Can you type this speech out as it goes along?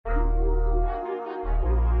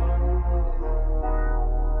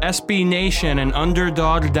SB Nation and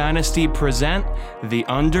Underdog Dynasty present the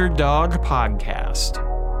Underdog Podcast.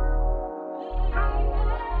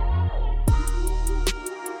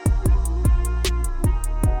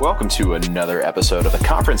 Welcome to another episode of the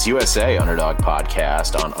Conference USA Underdog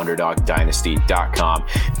Podcast on UnderdogDynasty.com,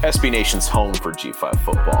 SB Nation's home for G5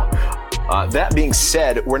 football. That being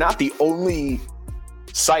said, we're not the only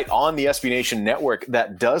site on the SB Nation network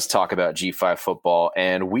that does talk about G5 football,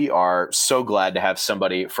 and we are so glad to have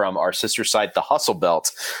somebody from our sister site, The Hustle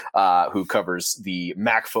Belt, who covers the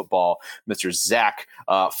MAC football, Mr. Zach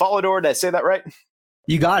Follador. Did I say that right?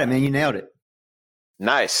 You got it, man. You nailed it.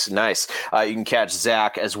 Nice. You can catch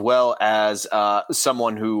Zach as well as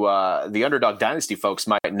someone who the Underdog Dynasty folks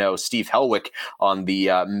might know, Steve Helwick, on the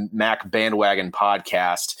Mac Bandwagon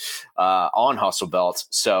podcast on Hustle Belt.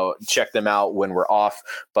 So check them out when we're off.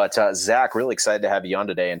 But Zach, really excited to have you on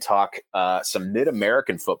today and talk some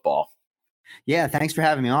Mid-American football. Yeah, thanks for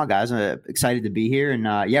having me on, guys. I'm excited to be here. And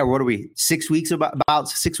what are we, 6 weeks, about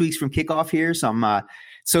 6 weeks from kickoff here? So I'm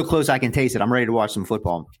so close I can taste it. I'm ready to watch some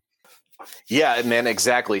football. Yeah, man,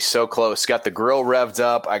 exactly. So close. Got the grill revved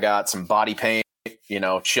up. I got some body paint,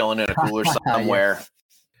 chilling in a cooler somewhere. Yeah.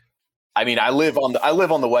 I mean, I live on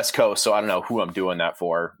the West Coast, so I don't know who I'm doing that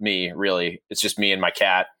for. Me, really. It's just me and my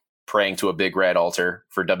cat praying to a big red altar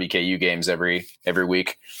for WKU games every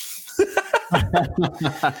week.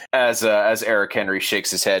 As Eric Henry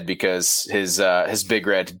shakes his head because his big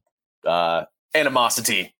red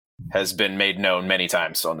animosity has been made known many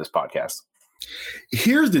times on this podcast.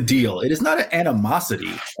 Here's the deal. It is not an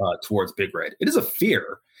animosity towards Big Red. It is a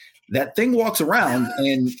fear. That thing walks around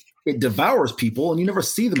and it devours people and you never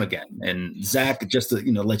see them again. And Zach, just to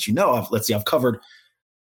let you know, I've covered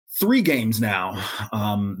 3 games now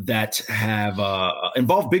that have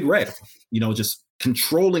involved Big Red, just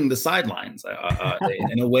controlling the sidelines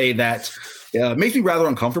in a way that makes me rather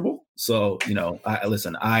uncomfortable. So,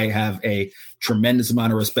 I have a tremendous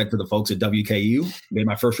amount of respect for the folks at WKU. Made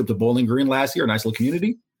my first trip to Bowling Green last year, a nice little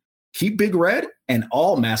community. Keep Big Red and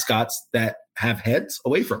all mascots that have heads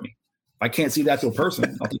away from me. If I can't see that to a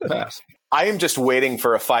person, I'll take a pass. I am just waiting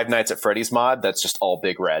for a Five Nights at Freddy's mod that's just all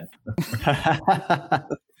Big Red.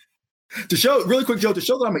 To show, really quick, Joe, to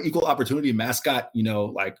show that I'm an equal opportunity mascot,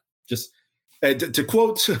 to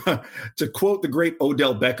quote the great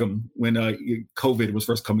Odell Beckham when COVID was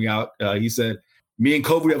first coming out, he said, "Me and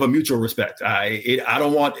COVID have a mutual respect. I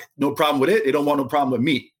don't want no problem with it. It don't want no problem with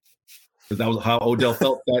me." Because that was how Odell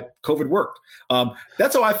felt that COVID worked.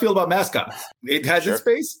 That's how I feel about mascots. It has its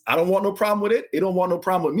space. I don't want no problem with it. It don't want no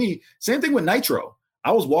problem with me. Same thing with Nitro.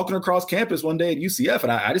 I was walking across campus one day at UCF,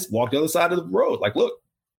 and I just walked the other side of the road. Like, look,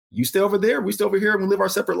 you stay over there, we stay over here, and we live our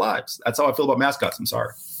separate lives. That's how I feel about mascots. I'm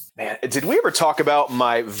sorry. Man, did we ever talk about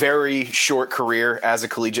my very short career as a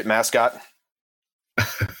collegiate mascot?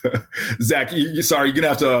 Zach, you're sorry. You're going to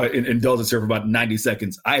have to indulge us here for about 90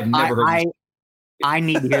 seconds. I have never heard I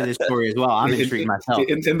need to hear this story as well. I'm intrigued myself.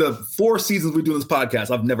 In the 4 seasons we do this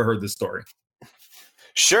podcast, I've never heard this story.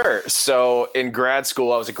 Sure. So in grad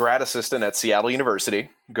school, I was a grad assistant at Seattle University.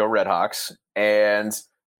 Go Redhawks. And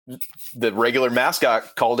the regular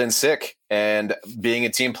mascot called in sick. And being a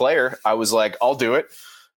team player, I was like, I'll do it.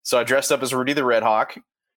 So I dressed up as Rudy the Red Hawk.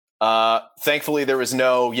 Thankfully, there was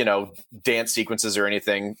no, dance sequences or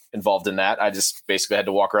anything involved in that. I just basically had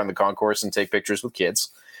to walk around the concourse and take pictures with kids.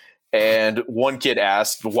 And one kid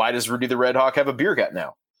asked, "Why does Rudy the Red Hawk have a beer gut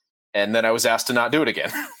now?" And then I was asked to not do it again.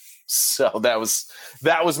 So that was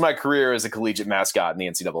my career as a collegiate mascot in the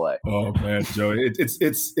NCAA. Oh man, Joe, it's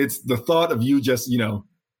the thought of you just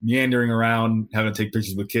meandering around having to take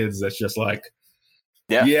pictures with kids. That's just like.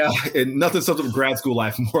 Yeah, and nothing sums up grad school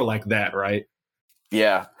life more like that, right?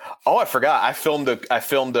 Yeah. Oh, I forgot. I filmed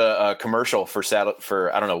a commercial for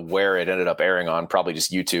I don't know where it ended up airing on, probably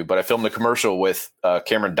just YouTube. But I filmed a commercial with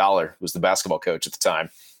Cameron Dollar, who was the basketball coach at the time,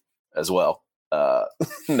 as well. And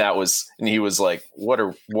he was like,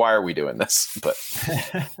 "Why are we doing this?" But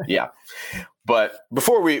yeah. But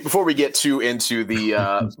before we get too into the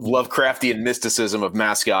Lovecraftian mysticism of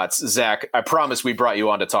mascots, Zach, I promise we brought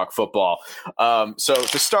you on to talk football. So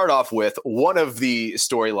to start off with, one of the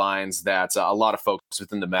storylines that a lot of folks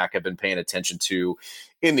within the MAC have been paying attention to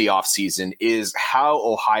in the offseason is how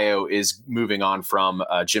Ohio is moving on from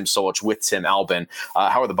Jim Solich with Tim Albin.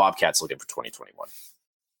 How are the Bobcats looking for 2021?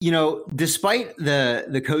 Despite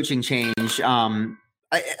the coaching change,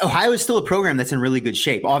 Ohio is still a program that's in really good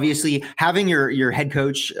shape. Obviously, having your head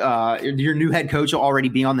coach, your new head coach already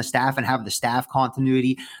be on the staff and have the staff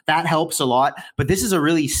continuity, that helps a lot. But this is a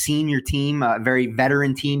really senior team, a very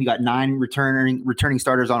veteran team. You got 9 returning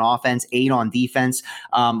starters on offense, 8 on defense.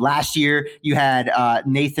 Last year, you had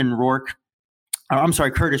Nathan Rourke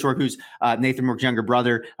Curtis Rourke, who's Nathan Rourke's younger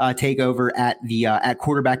brother, take over at the at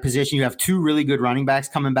quarterback position. You have two really good running backs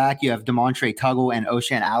coming back. You have Demontre Tuggle and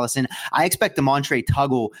O'Shan Allison. I expect Demontre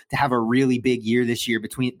Tuggle to have a really big year this year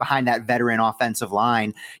behind that veteran offensive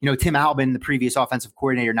line. Tim Albin, the previous offensive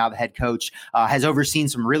coordinator, now the head coach, has overseen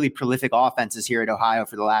some really prolific offenses here at Ohio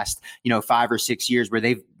for the last 5 or 6 years, where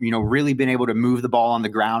they've really been able to move the ball on the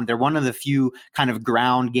ground. They're one of the few kind of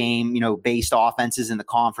ground game based offenses in the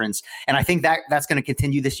conference, and I think that's going to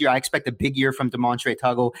continue this year. I expect a big year from Demontre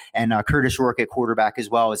Tuggle and Curtis Rourke at quarterback as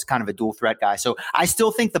well, as kind of a dual threat guy. So I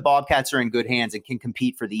still think the Bobcats are in good hands and can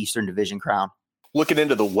compete for the Eastern Division crown. Looking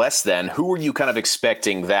into the West then, who are you kind of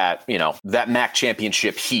expecting that MAC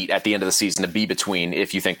championship heat at the end of the season to be between,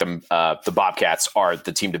 if you think the Bobcats are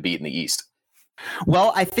the team to beat in the East?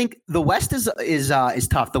 Well, I think the West is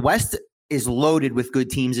tough. The West is loaded with good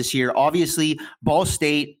teams this year. Obviously, Ball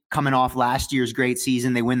State, coming off last year's great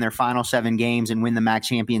season, they win their final 7 games and win the MAC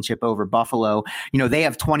championship over Buffalo. They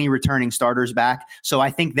have 20 returning starters back. So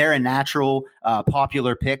I think they're a natural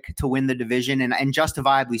popular pick to win the division, and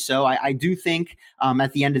justifiably so. I do think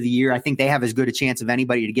at the end of the year, I think they have as good a chance of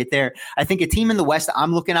anybody to get there. I think a team in the West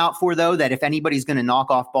I'm looking out for, though, that if anybody's going to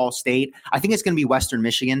knock off Ball State, I think it's going to be Western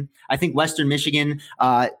Michigan. I think Western Michigan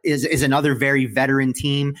is another very veteran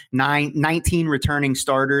team, 19 returning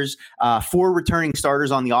starters, 4 returning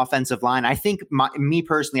starters on the offensive line. I think me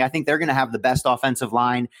personally, I think they're going to have the best offensive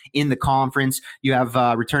line in the conference. You have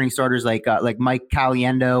returning starters like Mike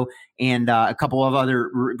Caliendo and a couple of other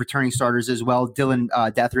returning starters as well. Dylan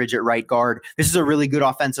Deathridge at right guard. This is a really good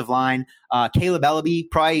offensive line. Caleb Ellaby,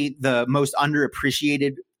 probably the most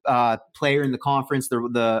underappreciated player in the conference,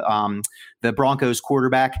 the Broncos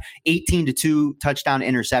quarterback, 18-2 touchdown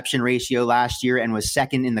interception ratio last year, and was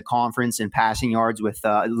second in the conference in passing yards with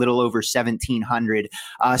a little over 1,700.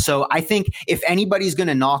 So I think if anybody's going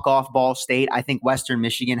to knock off Ball State, I think Western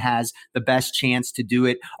Michigan has the best chance to do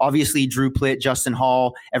it. Obviously, Drew Plitt, Justin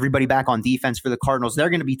Hall, everybody back on defense for the Cardinals, they're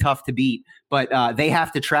going to be tough to beat, but they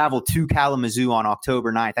have to travel to Kalamazoo on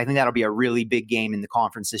October 9th. I think that'll be a really big game in the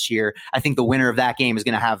conference this year. I think the winner of that game is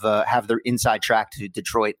going to have their inside track to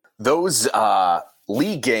Detroit. Those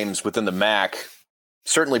league games within the MAC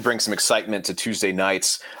certainly bring some excitement to Tuesday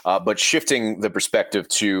nights, but shifting the perspective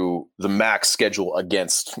to the MAC schedule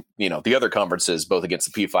against the other conferences, both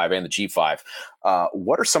against the P5 and the G5,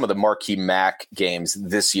 what are some of the marquee MAC games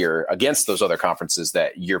this year against those other conferences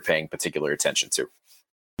that you're paying particular attention to?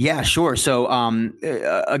 Yeah, sure. So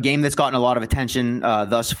a game that's gotten a lot of attention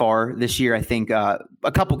thus far this year, I think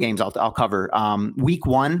a couple games I'll cover. Week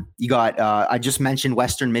 1, you got, I just mentioned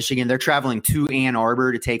Western Michigan. They're traveling to Ann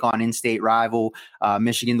Arbor to take on in-state rival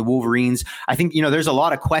Michigan, the Wolverines. I think, there's a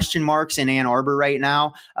lot of question marks in Ann Arbor right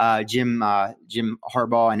now. Jim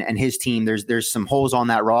Harbaugh and his team, there's some holes on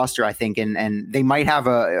that roster, I think, and they might have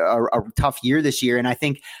a tough year this year. And I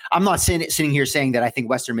think I'm not sitting here saying that I think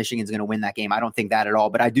Western Michigan is going to win that game. I don't think that at all.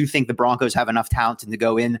 But I do think the Broncos have enough talent to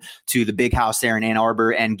go in to the big house there in Ann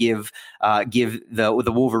Arbor and give the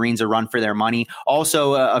Wolverines a run for their money.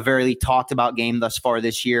 Also, a very talked about game thus far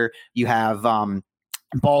this year. You have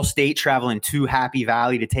Ball State traveling to Happy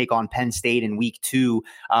Valley to take on Penn State in week 2.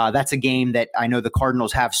 That's a game that I know the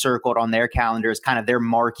Cardinals have circled on their calendar as kind of their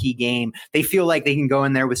marquee game. They feel like they can go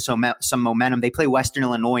in there with some momentum. They play Western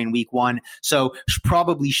Illinois in week 1, so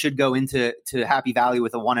probably should go into Happy Valley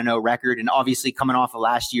with a 1-0 record. And obviously coming off of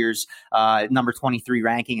last year's number 23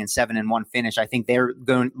 ranking and 7-1 finish, I think they're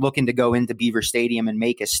looking to go into Beaver Stadium and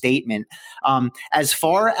make a statement. As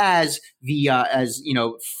far as the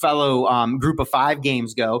fellow group of 5 games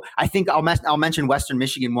go, I think I'll mention Western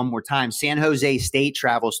Michigan one more time. San Jose State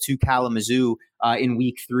travels to Kalamazoo in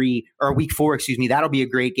week 4, excuse me. That'll be a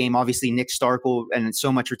great game. Obviously, Nick Starkel and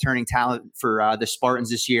so much returning talent for the Spartans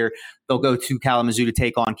this year. They'll go to Kalamazoo to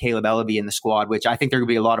take on Caleb Ellaby in the squad, which I think there will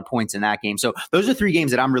be a lot of points in that game. So those are 3 games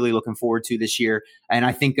that I'm really looking forward to this year. And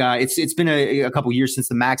I think it's been a couple years since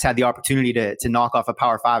the Macs had the opportunity to knock off a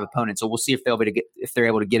Power 5 opponent. So we'll see if they're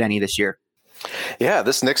able to get any this year. Yeah,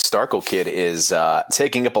 this Nick Starkel kid is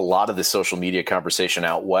taking up a lot of the social media conversation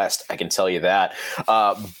out west. I can tell you that.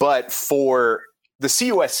 But for the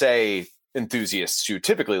CUSA enthusiasts who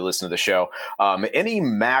typically listen to the show, any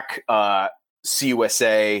MAC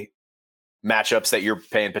CUSA matchups that you're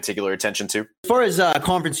paying particular attention to? As far as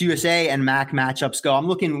Conference USA and MAC matchups go, I'm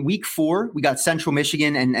looking week 4. We got Central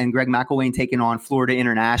Michigan and Greg McElwain taking on Florida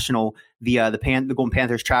International. The Golden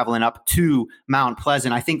Panthers traveling up to Mount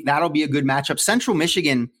Pleasant. I think that'll be a good matchup. Central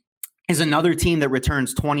Michigan is another team that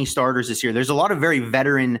returns 20 starters this year. There's a lot of very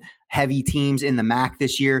veteran heavy teams in the MAC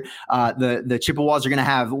this year. The Chippewas are going to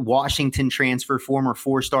have Washington transfer, former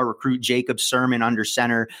 4-star recruit Jacob Sermon under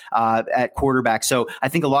center at quarterback. So I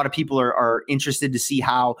think a lot of people are interested to see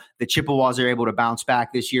how the Chippewas are able to bounce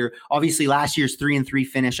back this year. Obviously, last year's 3-3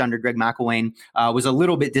 finish under Greg McElwain was a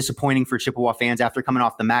little bit disappointing for Chippewa fans after coming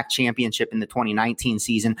off the MAC championship in the 2019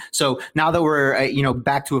 season. So now that we're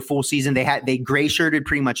back to a full season, they gray shirted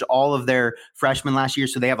pretty much all of their freshmen last year,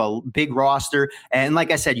 so they have a big roster. And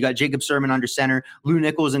like I said, you got Jacob Sermon under center, Lou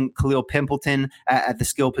Nichols and Khalil Pimpleton at the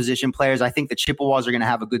skill position players. I think the Chippewas are going to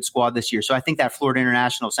have a good squad this year. So I think that Florida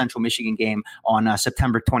International Central Michigan game on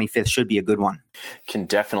September 25th should be a good one. Can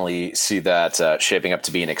definitely see that shaping up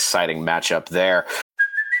to be an exciting matchup there.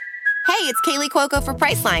 Hey, it's Kaylee Cuoco for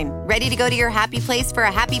Priceline. Ready to go to your happy place for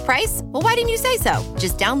a happy price? Well, why didn't you say so?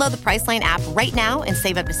 Just download the Priceline app right now and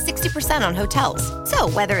save up to 60% on hotels. So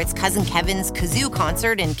whether it's Cousin Kevin's Kazoo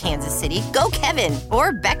Concert in Kansas City, go Kevin,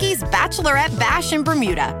 or Becky's Bachelorette Bash in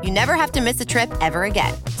Bermuda, you never have to miss a trip ever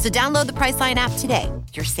again. So download the Priceline app today.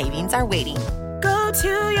 Your savings are waiting. Go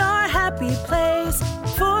to your happy place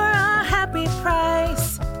for a happy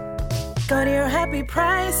price. Go to your happy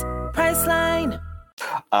price, Priceline.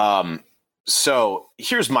 So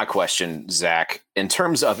here's my question, Zach. In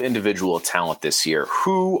terms of individual talent this year,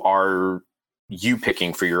 who are you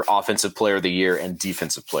picking for your offensive player of the year and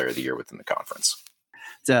defensive player of the year within the conference?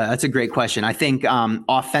 That's a great question. I think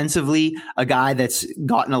offensively, a guy that's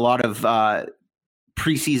gotten a lot of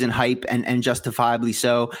preseason hype and justifiably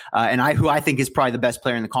so. Who I think is probably the best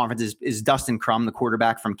player in the conference is Dustin Crum, the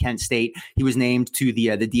quarterback from Kent State. He was named to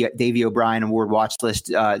the Davey O'Brien Award watch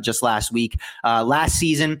list just last week. Last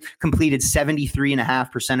season, completed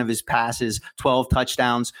 73.5% of his passes, 12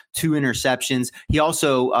 touchdowns, 2 interceptions. He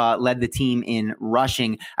also led the team in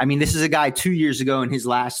rushing. I mean, this is a guy 2 years ago in his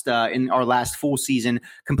last in our last full season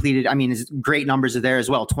completed. I mean, his great numbers are there as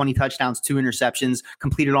well: 20 touchdowns, 2 interceptions,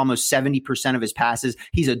 completed almost 70% of his passes.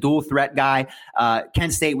 He's a dual threat guy.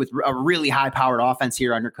 Kent State with a really high-powered offense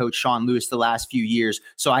here under Coach Sean Lewis the last few years.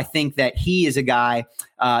 So I think that he is a guy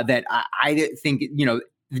that I think,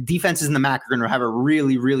 the defenses in the MAC are going to have a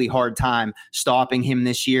really, really hard time stopping him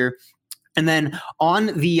this year. And then on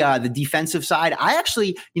the defensive side, I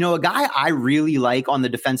actually, a guy I really like on the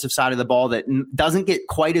defensive side of the ball that doesn't get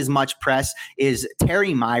quite as much press is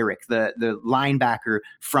Terry Myrick, the linebacker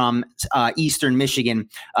from Eastern Michigan.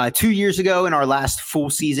 2 years ago in our last full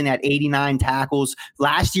season had 89 tackles.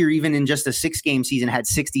 Last year, even in just a 6-game season, had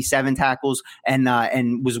 67 tackles and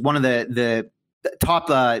was one of the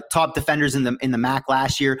top defenders in the MAC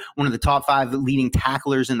last year, one of the top 5 leading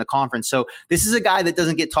tacklers in the conference. So this is a guy that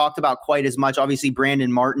doesn't get talked about quite as much. Obviously,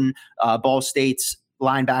 Brandon Martin, Ball State's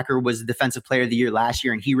linebacker, was the defensive player of the year last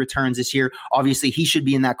year, and he returns this year. Obviously, he should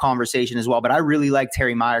be in that conversation as well. But I really like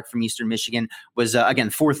Terry Myrick from Eastern Michigan. Was, again,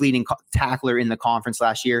 4th leading tackler in the conference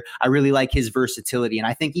last year. I really like his versatility, and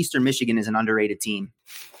I think Eastern Michigan is an underrated team.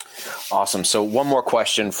 Awesome. So one more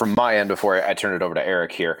question from my end before I turn it over to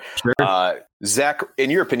Eric here. Sure. Zach,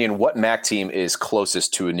 in your opinion, what MAC team is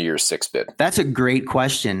closest to a New Year's Six bid? That's a great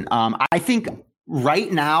question. I think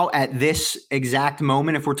right now at this exact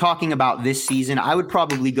moment, if we're talking about this season, I would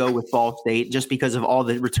probably go with Ball State just because of all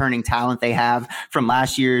the returning talent they have from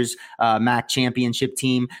last year's MAC championship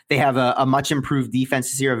team. They have a much improved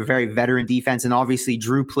defense this year, a very veteran defense, and obviously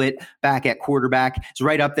Drew Plitt back at quarterback is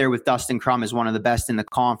right up there with Dustin Crum as one of the best in the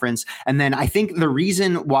conference. And then I think the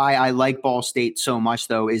reason why I like Ball State so much,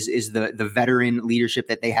 though, is the veteran leadership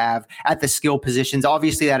that they have at the skill positions.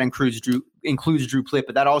 Obviously, that includes Drew Plitt,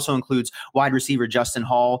 but that also includes wide receiver Justin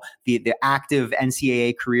Hall, the active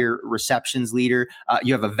NCAA career receptions leader.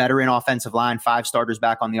 You have a veteran offensive line, 5 starters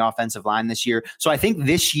back on the offensive line this year. So I think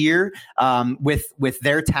this year, with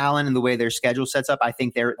their talent and the way their schedule sets up, I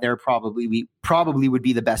think they're probably would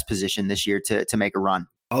be the best position this year to make a run.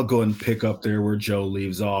 I'll go and pick up there where Joe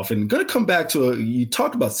leaves off, and going to come back to you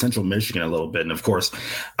talked about Central Michigan a little bit. And of course,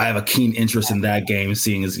 I have a keen interest in that game,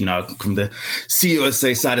 seeing as, from the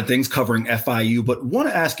CUSA side of things, covering FIU, but want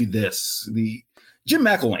to ask you this, the Jim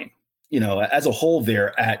McElwain, as a whole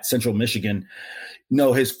there at Central Michigan,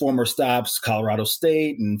 his former stops, Colorado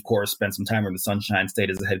State, and of course, spent some time in the Sunshine State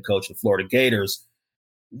as the head coach of Florida Gators.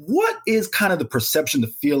 What is kind of the perception, the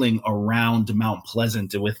feeling around Mount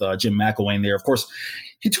Pleasant with Jim McElwain there? Of course,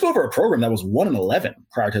 he took over a program that was 1-11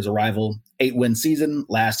 prior to his arrival, 8-win season.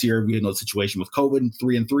 Last year, we had no situation with COVID,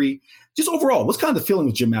 3-3. Just overall, what's kind of the feeling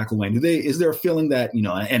with Jim McElwain? Is there a feeling that,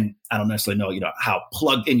 and I don't necessarily know, how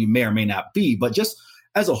plugged in you may or may not be, but just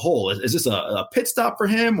as a whole, is this a pit stop for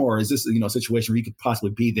him, or is this, a situation where he could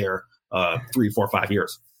possibly be there 3, 4, 5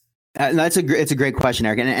 years? It's a great question,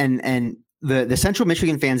 Eric. And the Central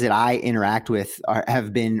Michigan fans that I interact with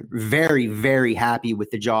have been very, very happy with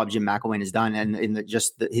the job Jim McElwain has done, and in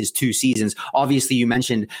his 2 seasons. Obviously, you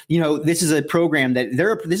mentioned, this is a program that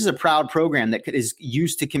this is a proud program that is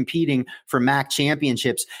used to competing for MAC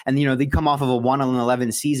championships, and they come off of a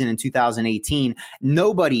 1-11 season in 2018.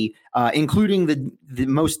 Nobody, including the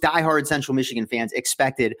most diehard Central Michigan fans,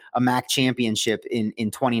 expected a MAC championship in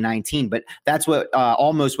 2019, but that's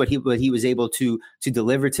almost what he was able to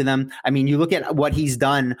deliver to them. I mean, you look at what he's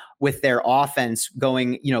done with their offense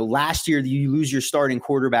going, last year you lose your starting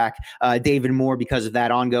quarterback, David Moore, because of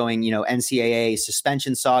that ongoing, NCAA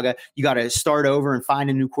suspension saga. You got to start over and find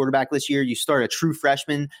a new quarterback this year. You start a true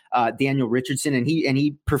freshman, Daniel Richardson, and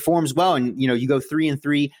he performs well. And, you go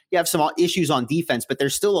 3-3, you have some issues on defense, but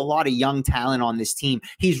there's still a lot of young talent on this team.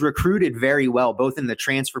 He's recruited very well, both in the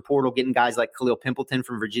transfer portal, getting guys like Khalil Pimpleton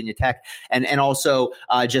from Virginia Tech, and also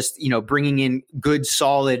just, bringing in good,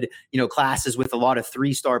 solid, classes with a lot of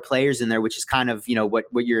 3-star players in there, which is kind of,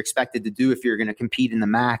 what you're expected to do if you're going to compete in the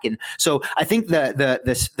MAC. And so I think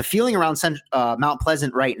the feeling around Mount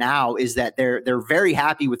Pleasant right now is that they're very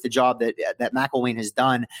happy with the job that McElwain has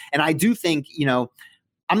done. And I do think,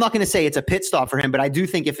 I'm not going to say it's a pit stop for him, but I do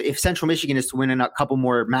think if Central Michigan is to win a couple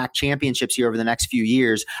more MAC championships here over the next few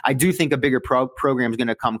years, I do think a bigger program is going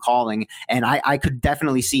to come calling. And I could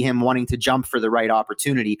definitely see him wanting to jump for the right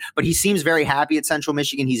opportunity. But he seems very happy at Central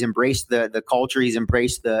Michigan. He's embraced the culture. He's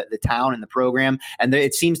embraced the town and the program. And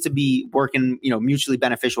it seems to be working, mutually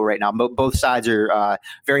beneficial right now. Both sides are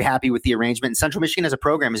very happy with the arrangement. And Central Michigan as a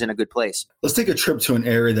program is in a good place. Let's take a trip to an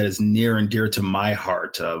area that is near and dear to my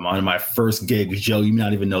heart. One of my first gigs, Joe, you may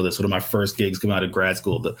not even know this. One of my first gigs coming out of grad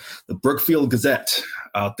school, the Brookfield Gazette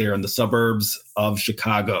out there in the suburbs of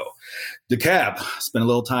Chicago. DeKalb, spent a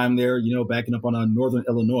little time there, backing up on Northern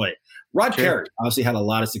Illinois. Rod Carey obviously had a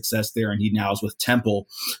lot of success there, and he now is with Temple.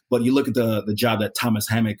 But you look at the job that Thomas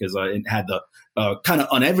Hammock has had the kind of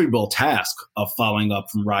unenviable task of following up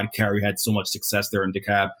from Rod Carey. Had so much success there in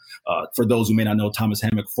DeKalb. For those who may not know, Thomas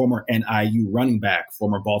Hammock, former NIU running back,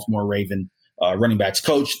 former Baltimore Raven running backs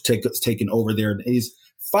coach, taken over there. He's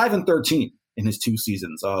 5-13 in his 2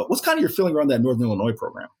 seasons. What's kind of your feeling around that Northern Illinois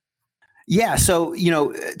program? Yeah. So,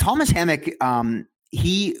 Thomas Hammock,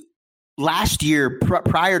 he last year,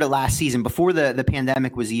 prior to last season, before the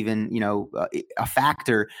pandemic was even, a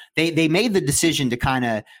factor, they made the decision to kind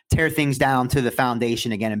of tear things down to the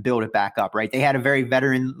foundation again and build it back up, right? They had a very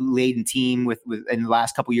veteran-laden team with in the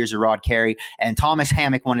last couple of years of Rod Carey, and Thomas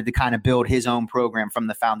Hammock wanted to kind of build his own program from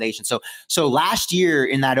the foundation. So last year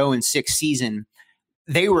in that 0-6 season,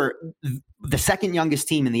 they were the second youngest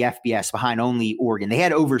team in the FBS behind only Oregon. They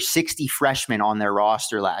had over 60 freshmen on their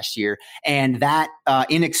roster last year, and that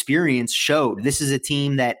inexperience showed. This is a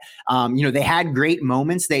team that, they had great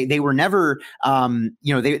moments. They were never,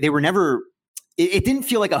 they were never. It didn't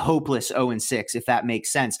feel like a hopeless 0-6, if that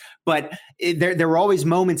makes sense. But there were always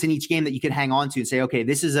moments in each game that you could hang on to and say, okay,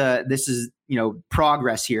 this is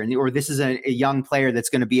progress here, or this is a young player that's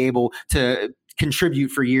going to be able to contribute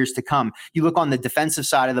for years to come. You look on the defensive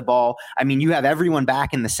side of the ball. I mean, you have everyone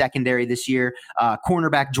back in the secondary this year.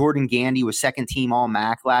 Cornerback Jordan Gandy was second team All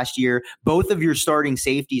MAC last year. Both of your starting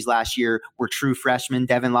safeties last year were true freshmen,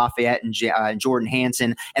 Devin Lafayette and Jordan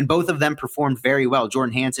Hansen, and both of them performed very well.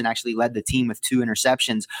 Jordan Hansen actually led the team with 2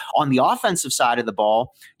 interceptions. On the offensive side of the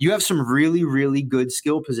ball, you have some really, really good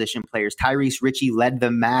skill position players. Tyrese Ritchie led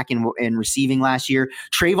the MAC in receiving last year.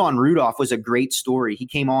 Trayvon Rudolph was a great story. He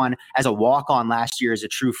came on as a walk-on last year as a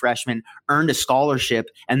true freshman, earned a scholarship,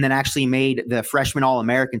 and then actually made the freshman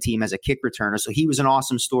All-American team as a kick returner. So he was an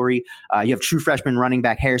awesome story. You have true freshman running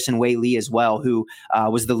back Harrison Way-Lee as well, who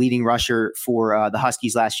was the leading rusher for the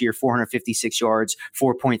Huskies last year, 456 yards,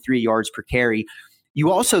 4.3 yards per carry.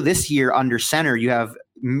 You also this year under center, you have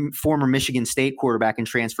former Michigan State quarterback and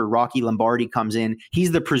transfer Rocky Lombardi comes in.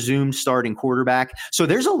 He's the presumed starting quarterback. So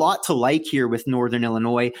there's a lot to like here with Northern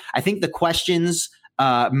Illinois. I think the questions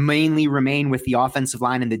mainly remain with the offensive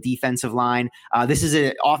line and the defensive line. This is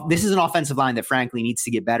an offensive line that frankly needs to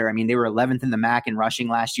get better. I mean, they were 11th in the MAC in rushing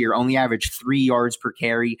last year, only averaged 3 yards per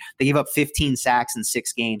carry. They gave up 15 sacks in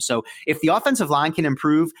 6 games. So if the offensive line can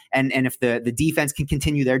improve and if the defense can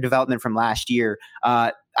continue their development from last year,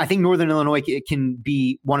 I think Northern Illinois can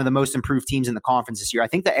be one of the most improved teams in the conference this year. I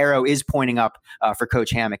think the arrow is pointing up for Coach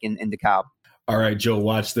Hammock in DeKalb. All right, Joe,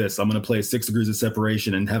 watch this. I'm going to play 6 Degrees of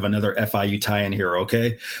Separation and have another FIU tie-in here,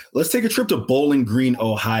 okay? Let's take a trip to Bowling Green,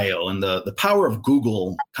 Ohio. And the power of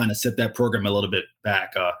Google kind of set that program a little bit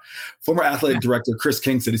back. Former athletic director Chris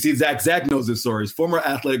Kingston. You see, Zach knows this story. Former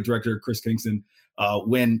athletic director Chris Kingston,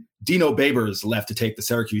 when Dino Babers left to take the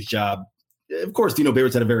Syracuse job, of course, Dino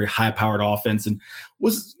Babers had a very high-powered offense and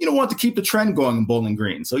was, wanted to keep the trend going in Bowling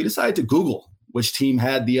Green. So he decided to Google which team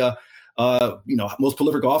had the most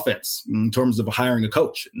prolific offense in terms of hiring a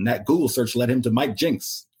coach. And that Google search led him to Mike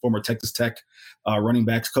Jinks, former Texas Tech running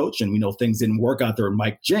backs coach. And we know things didn't work out there with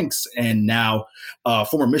Mike Jinks. And now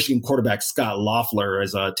former Michigan quarterback Scott Loeffler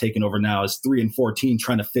has taken over now as 3-14,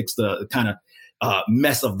 trying to fix the kind of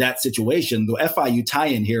mess of that situation. The FIU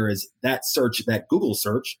tie-in here is that Google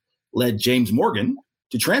search led James Morgan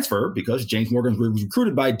to transfer because James Morgan was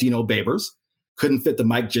recruited by Dino Babers, couldn't fit the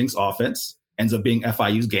Mike Jinks offense, ends up being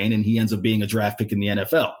FIU's gain, and he ends up being a draft pick in the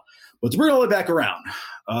NFL. But to bring all the way back around,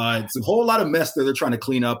 it's a whole lot of mess that they're trying to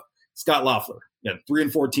clean up. Scott Loeffler,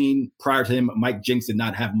 3-14. Prior to him, Mike Jinks did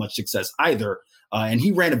not have much success either. And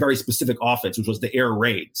he ran a very specific offense, which was the air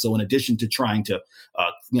raid. So in addition to trying to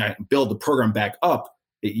build the program back up,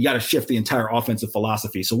 you got to shift the entire offensive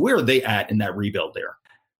philosophy. So where are they at in that rebuild there?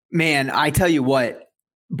 Man, I tell you what,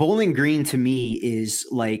 Bowling Green to me is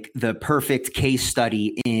like the perfect case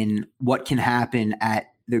study in what can happen at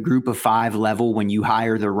the group of 5 level when you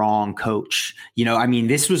hire the wrong coach.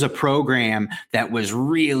 This was a program that was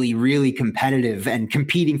really, really competitive and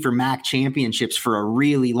competing for MAC championships for a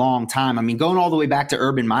really long time. Going all the way back to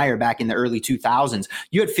Urban Meyer back in the early 2000s,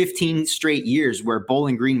 you had 15 straight years where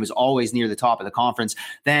Bowling Green was always near the top of the conference.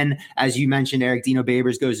 Then, as you mentioned, Eric, Dino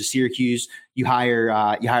Babers goes to Syracuse. You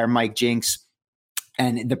hire Mike Jinks,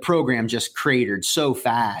 and the program just cratered so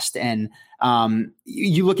fast. And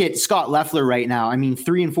you look at Scott Loeffler right now,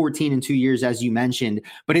 3-14 in 2 years, as you mentioned,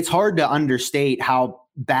 but it's hard to understate how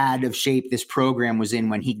bad of shape this program was in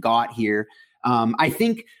when he got here. I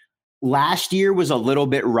think last year was a little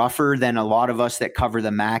bit rougher than a lot of us that cover the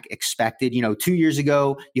MAC expected. 2 years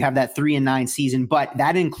ago, you have that 3-9 season, but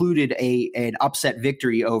that included an upset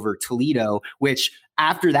victory over Toledo, which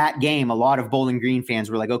after that game, a lot of Bowling Green fans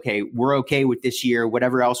were like, okay, we're okay with this year,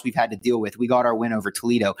 whatever else we've had to deal with. We got our win over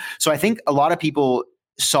Toledo. So I think a lot of people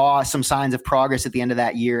saw some signs of progress at the end of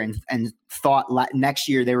that year and thought next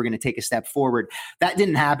year they were going to take a step forward. That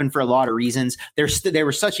didn't happen for a lot of reasons. They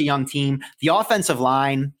were such a young team. The offensive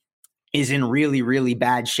line is in really, really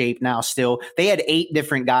bad shape now still. They had 8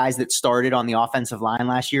 different guys that started on the offensive line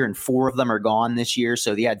last year, and 4 of them are gone this year.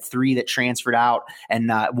 So they had 3 that transferred out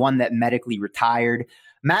and 1 that medically retired.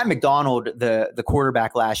 Matt McDonald, the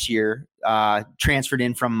quarterback last year, transferred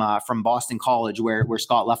in from Boston College, where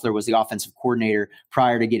Scott Loeffler was the offensive coordinator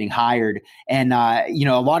prior to getting hired. And, a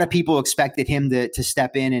lot of people expected him to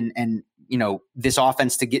step in and this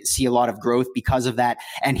offense to see a lot of growth because of that.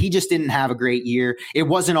 And he just didn't have a great year. It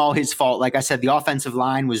wasn't all his fault. Like I said, the offensive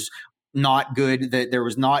line was not good. There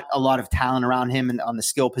was not a lot of talent around him and on the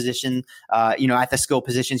skill position, at the skill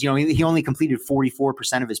positions. He only completed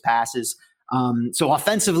 44% of his passes. So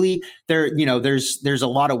offensively, there's a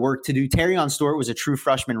lot of work to do. Terrion Stewart was a true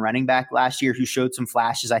freshman running back last year who showed some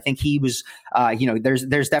flashes. I think he was,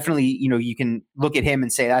 there's definitely, you can look at him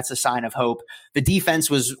and say that's a sign of hope. The defense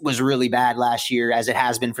was really bad last year, as it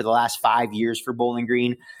has been for the last 5 years for Bowling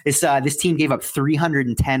Green. This team gave up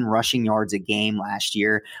 310 rushing yards a game last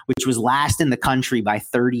year, which was last in the country by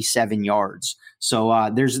 37 yards.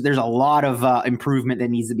 So there's a lot of improvement that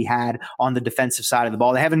needs to be had on the defensive side of the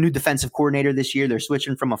ball. They have a new defensive coordinator this year. They're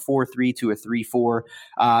switching from a 4-3 to a 3-4.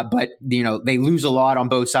 But they lose a lot on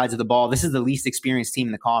both sides of the ball. This is the least experienced team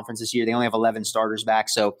in the conference this year. They only have 11 starters back.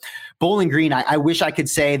 So Bowling Green, I wish I could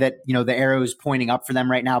say that the arrow is pointing up for them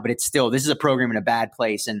right now, but this is a program in a bad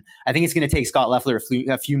place. And I think it's going to take Scott Loeffler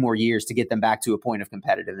a few more years to get them back to a point of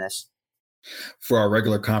competitiveness. For our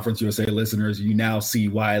regular Conference USA listeners, you now see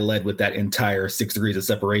why I led with that entire 6 degrees of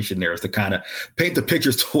separation there, is to kind of paint the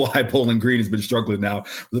pictures to why Bowling Green has been struggling now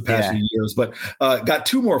for the past few years. But got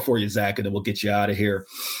 2 more for you, Zach, and then we'll get you out of here.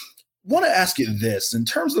 Want to ask you this, in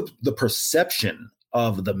terms of the perception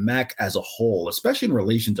of the MAC as a whole, especially in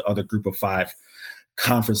relation to other Group of 5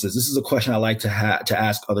 conferences. This is a question I like to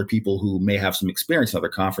ask other people who may have some experience in other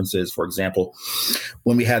conferences. For example,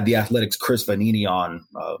 when we had the Athletics' Chris Vanini on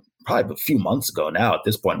probably a few months ago now at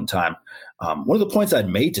this point in time, one of the points I'd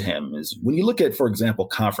made to him is when you look at, for example,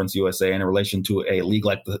 Conference USA in relation to a league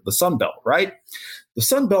like the Sun Belt, right? The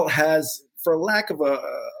Sun Belt has, for lack of a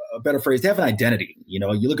better phrase, they have an identity. You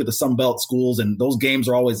look at the Sun Belt schools and those games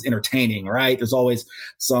are always entertaining, right? There's always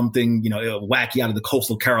something, wacky out of the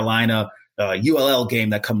Coastal Carolina ULL game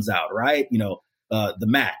that comes out, right? The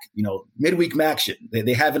MAC, midweek MACtion,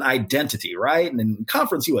 they have an identity, right? And in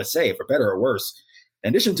Conference USA, for better or worse, in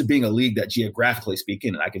addition to being a league that geographically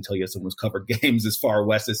speaking, and I can tell you as someone who's covered games as far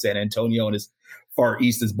west as San Antonio and as far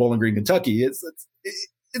east as Bowling Green, Kentucky, it's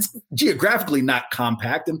geographically not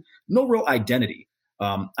compact and no real identity.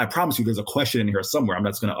 I promise you there's a question in here somewhere. I'm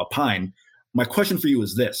not going to opine. my question for you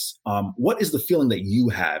is this. What is the feeling that you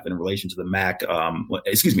have in relation to the MAC,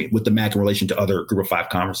 with the MAC in relation to other Group of 5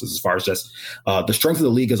 conferences as far as just the strength of the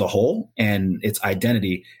league as a whole and its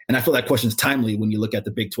identity? And I feel that question is timely when you look at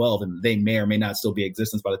the Big 12, and they may or may not still be in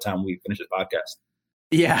existence by the time we finish this podcast.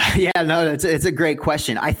 Yeah, no, it's a great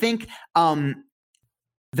question. I think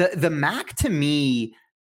the MAC to me,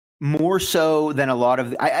 more so than a lot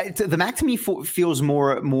of the MAC to me feels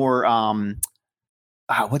more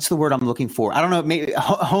what's the word I'm looking for? I don't know, maybe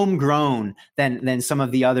homegrown than some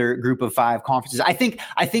of the other Group of 5 conferences. I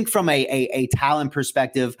think from a talent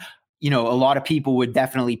perspective, a lot of people would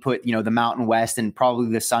definitely put, the Mountain West and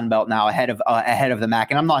probably the Sun Belt now ahead of the MAC.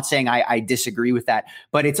 And I'm not saying I disagree with that,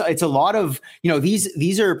 but it's a lot of,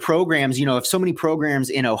 these are programs, if so many programs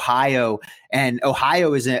in Ohio, and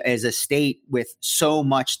Ohio is a state with so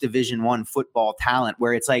much Division I football talent,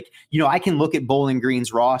 where it's like, I can look at Bowling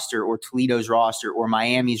Green's roster or Toledo's roster or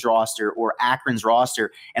Miami's roster or Akron's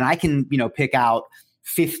roster, and I can, pick out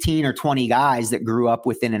 15 or 20 guys that grew up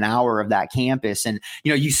within an hour of that campus. And,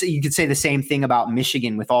 you could say the same thing about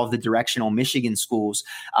Michigan with all of the directional Michigan schools.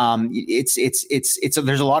 There's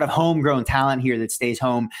a lot of homegrown talent here that stays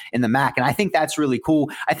home in the MAC. And I think that's really cool.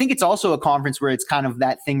 I think it's also a conference where it's kind of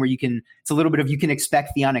that thing where it's a little bit of, you can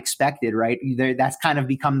expect the unexpected, right? That's kind of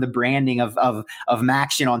become the branding of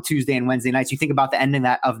MACtion on Tuesday and Wednesday nights. You think about the ending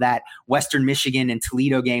of that Western Michigan and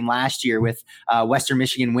Toledo game last year with Western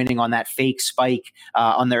Michigan winning on that fake spike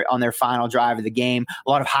on their final drive of the game. A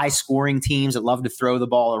lot of high scoring teams that love to throw the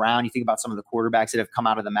ball around. You think about some of the quarterbacks that have come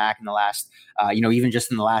out of the MAC in the last, even just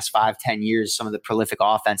in the last 5-10 years, some of the prolific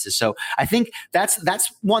offenses. So I think that's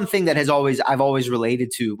one thing that I've always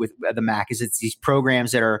related to with the MAC is it's these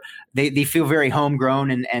programs that are, they feel very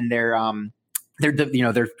homegrown and they're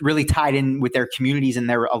really tied in with their communities and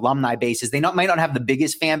their alumni bases. They might not have the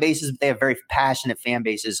biggest fan bases, but they have very passionate fan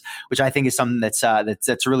bases, which I think is something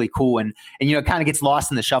that's really cool. And it kind of gets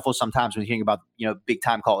lost in the shuffle sometimes when you think about, big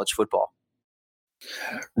time college football.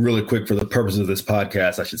 Really quick, for the purposes of this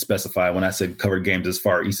podcast, I should specify when I said covered games as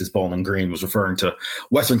far east as Bowling Green was referring to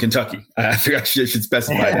Western Kentucky. I think I should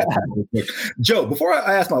specify that. Real quick. Joe, before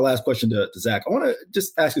I ask my last question to Zach, I want to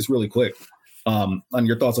just ask this really quick. On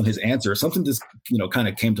your thoughts on his answer. Something just, kind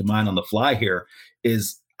of came to mind on the fly here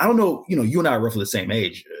is, I don't know, you and I are roughly the same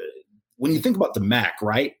age. When you think about the MAC,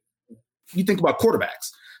 right, you think about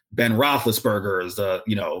quarterbacks. Ben Roethlisberger is,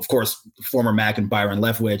 of course, former MAC and Byron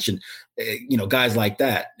Leftwich and, guys like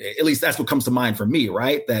that. At least that's what comes to mind for me,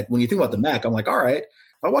 right? That when you think about the MAC, I'm like, all right,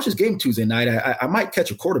 if I watch this game Tuesday night, I might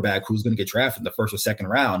catch a quarterback who's going to get drafted in the first or second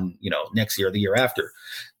round, next year or the year after.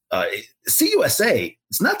 CUSA,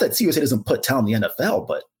 it's not that CUSA doesn't put talent in the NFL,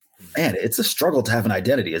 but man, it's a struggle to have an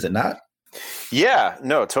identity, is it not? Yeah,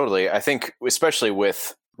 no, totally. I think especially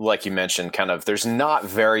with, like you mentioned, kind of, there's not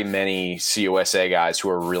very many CUSA guys who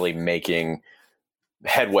are really making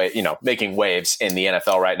headway, making waves in the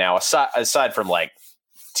NFL right now, aside from like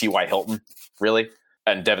T.Y. Hilton, really,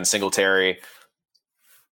 and Devin Singletary.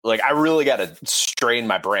 Like, I really got to strain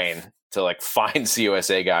my brain to like find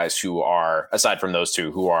CUSA guys who are, aside from those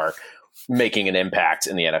two, who are making an impact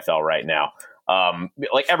in the NFL right now.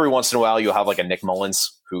 Like every once in a while, you'll have like a Nick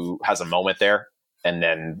Mullins who has a moment there, and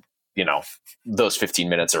then those 15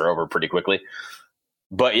 minutes are over pretty quickly.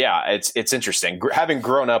 But yeah, it's interesting. Having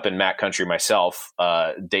grown up in MAC country myself,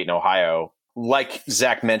 Dayton, Ohio, like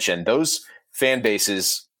Zach mentioned, those fan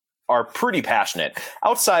bases are pretty passionate.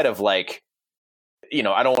 Outside of like,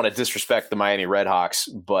 I don't want to disrespect the Miami Redhawks,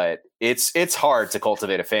 but it's hard to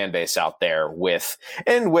cultivate a fan base out there with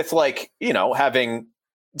like, having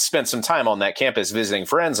spent some time on that campus visiting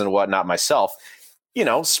friends and whatnot myself,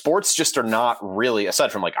 sports just are not really,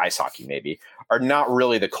 aside from like ice hockey maybe, are not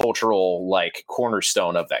really the cultural like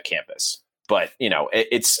cornerstone of that campus. But,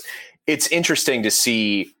 it's interesting to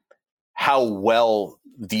see how well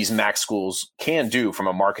these MAC schools can do from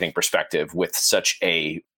a marketing perspective with such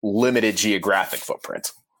a limited geographic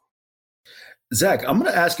footprint. Zach, I'm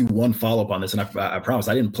going to ask you one follow-up on this, and I promise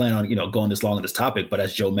I didn't plan on going this long on this topic, but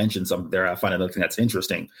as Joe mentioned something there, I find another thing that's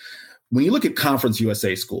interesting. When you look at Conference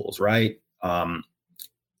USA schools, right,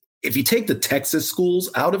 if you take the Texas schools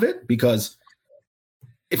out of it, because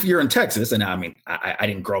if you're in Texas, and I mean, I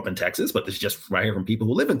didn't grow up in Texas, but this is just right here from people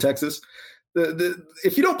who live in Texas,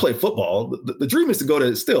 if you don't play football, the dream is to go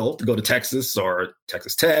to Texas or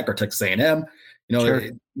Texas Tech or Texas A&M. Sure.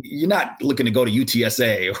 You're not looking to go to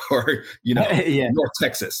UTSA or yeah. North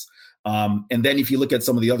Texas. And then if you look at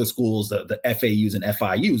some of the other schools, the FAUs and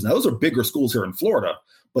FIUs, now those are bigger schools here in Florida,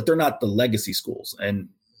 but they're not the legacy schools. And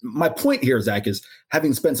my point here, Zach, is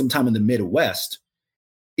having spent some time in the Midwest,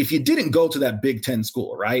 if you didn't go to that Big Ten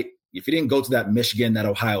school, right, if you didn't go to that Michigan, that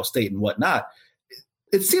Ohio State and whatnot,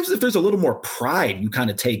 it seems as if there's a little more pride you kind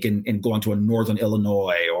of take in going to a Northern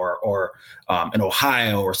Illinois or an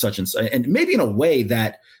Ohio or such and maybe in a way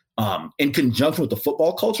that in conjunction with the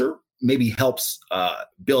football culture, maybe helps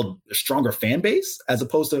build a stronger fan base as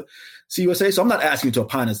opposed to CUSA. So I'm not asking you to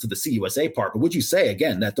opine as to the CUSA part, but would you say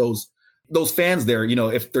again that those fans there,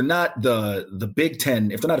 if they're not the Big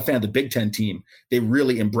Ten, if they're not a fan of the Big Ten team, they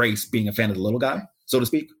really embrace being a fan of the little guy, so to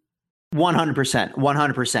speak?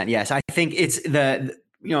 100%. Yes. I think it's the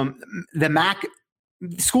MAC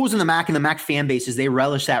schools in the MAC and the MAC fan bases, they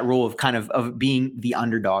relish that role of being the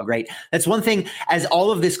underdog, right? That's one thing, as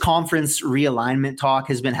all of this conference realignment talk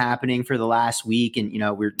has been happening for the last week. And,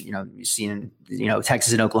 we're seeing,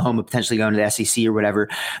 Texas and Oklahoma potentially going to the SEC or whatever.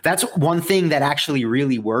 That's one thing that actually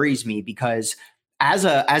really worries me, because as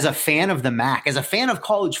a fan of the MAC, as a fan of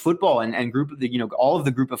college football and group of the, all of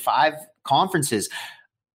the group of 5 conferences,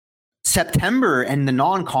 September and the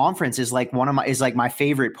non-conference is like my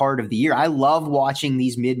favorite part of the year. I love watching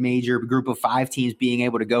these mid-major group of 5 teams being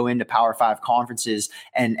able to go into Power 5 conferences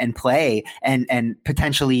and play and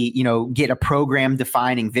potentially, get a program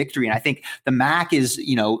defining victory. And I think the MAC is,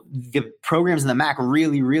 the programs in the MAC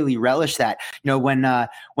really, really relish that. When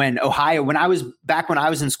Ohio, when I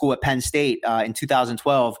was in school at Penn State in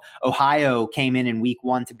 2012, Ohio came in week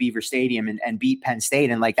 1 to Beaver Stadium and beat Penn State.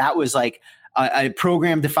 And that was a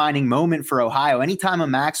program defining moment for Ohio. Anytime a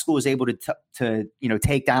MAC school is able to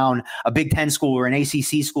take down a Big Ten school or an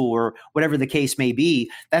ACC school or whatever the case may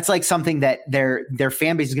be, that's something that their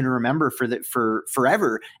fan base is going to remember for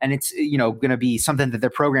forever. And it's, going to be something that their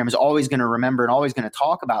program is always going to remember and always going to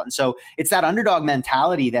talk about. And so it's that underdog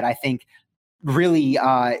mentality that I think really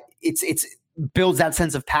it's builds that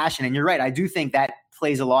sense of passion. And you're right. I do think that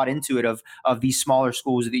plays a lot into it of these smaller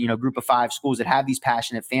schools, group of 5 schools that have these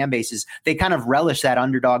passionate fan bases. They kind of relish that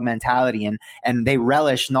underdog mentality and they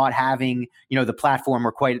relish not having, the platform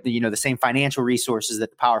or quite, the same financial resources that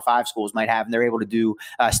the Power 5 schools might have. And they're able to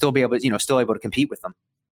still able to compete with them.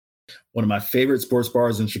 One of my favorite sports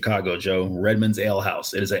bars in Chicago, Joe, Redmond's Ale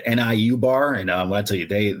House. It is an NIU bar, and when I tell you,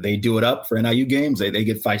 they do it up for NIU games. They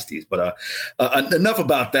get feisty. But enough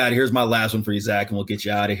about that. Here's my last one for you, Zach, and we'll get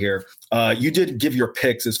you out of here. You did give your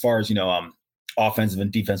picks as far as offensive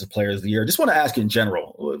and defensive players of the year. Just want to ask you in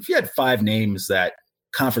general, if you had 5 names that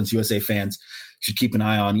Conference USA fans should keep an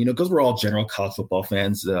eye on, because we're all general college football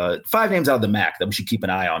fans. 5 names out of the MAC that we should keep an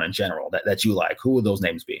eye on in general that you like. Who would those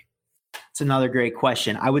names be? It's another great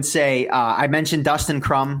question. I would say I mentioned Dustin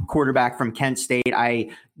Crum, quarterback from Kent State. I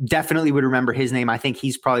definitely would remember his name. I think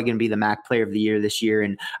he's probably going to be the MAC player of the year this year.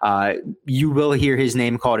 And you will hear his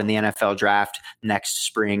name called in the NFL draft next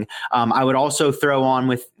spring. I would also throw on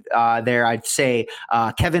with I'd say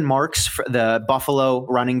Kevin Marks, the Buffalo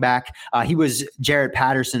running back. He was Jared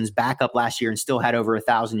Patterson's backup last year and still had over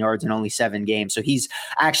 1,000 yards in only 7 games. So he's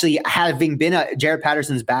actually, having been Jared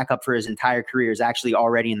Patterson's backup for his entire career, is actually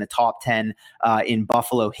already in the top 10 in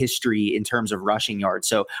Buffalo history in terms of rushing yards.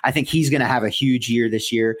 So I think he's going to have a huge year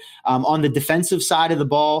this year. On the defensive side of the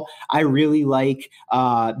ball, I really like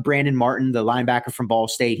Brandon Martin, the linebacker from Ball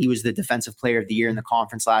State. He was the defensive player of the year in the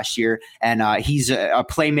conference last year. And he's a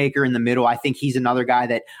playmaker in the middle. I think he's another guy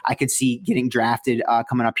that I could see getting drafted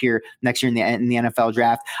coming up here next year in the NFL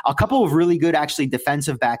draft. A couple of really good, actually,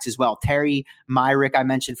 defensive backs as well. Terry Myrick, I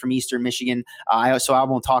mentioned, from Eastern Michigan. So I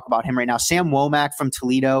won't talk about him right now. Sam Womack from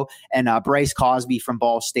Toledo and Bryce Cosby from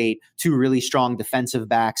Ball State, 2 really strong defensive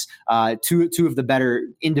backs, two of the better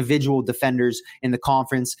individual defenders in the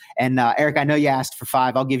conference. And Eric, I know you asked for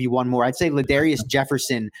 5. I'll give you one more. I'd say Ladarius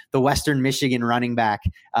Jefferson, the Western Michigan running back,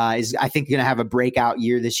 is, I think, going to have a breakout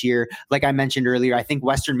year this year. Like I mentioned earlier, I think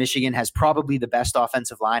Western Michigan has probably the best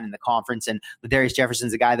offensive line in the conference, and Ladarius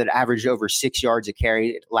Jefferson's a guy that averaged over 6 yards a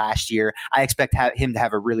carry last year. I expect him to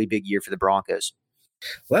have a really big year for the Broncos.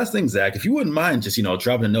 Last thing, Zach, if you wouldn't mind just,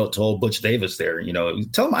 dropping a note to old Butch Davis there,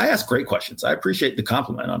 tell him I ask great questions. I appreciate the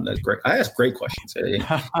compliment on that. I ask great questions.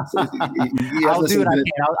 I'll do what I can.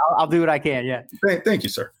 I'll do what I can. Yeah. Thank you,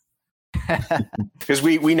 sir. Because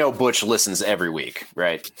we know Butch listens every week,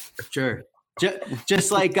 right? Sure.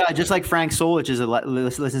 Just like Frank Solich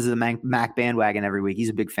listens to the Mac bandwagon every week. He's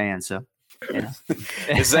a big fan. So, yeah.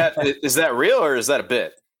 Is that real or is that a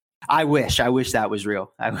bit? I wish that was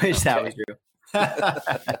real. That was real.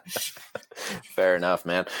 Fair enough,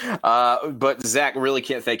 man. But Zach, really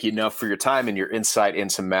can't thank you enough for your time and your insight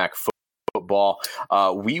into MAC football. football.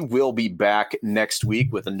 We will be back next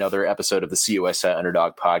week with another episode of the COSI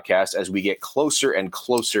Underdog podcast as we get closer and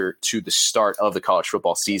closer to the start of the college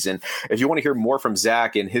football season. If you want to hear more from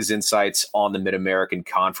Zach and his insights on the Mid-American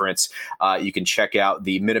Conference, you can check out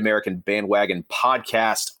the Mid-American Bandwagon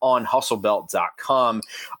podcast on hustlebelt.com.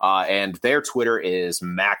 And their Twitter is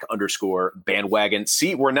Mac_bandwagon.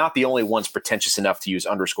 See, we're not the only ones pretentious enough to use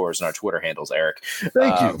underscores in our Twitter handles, Eric.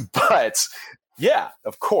 Thank you. But yeah,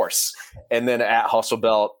 of course. And then at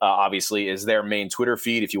Hustlebelt, obviously, is their main Twitter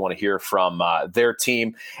feed if you want to hear from their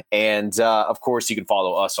team. And of course, you can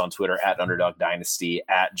follow us on Twitter at Underdog Dynasty,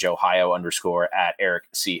 at Johio_, at Eric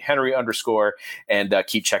C. Henry _, and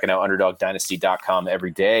keep checking out UnderdogDynasty.com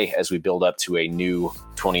every day as we build up to a new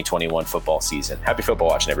 2021 football season. Happy football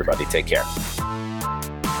watching, everybody. Take care.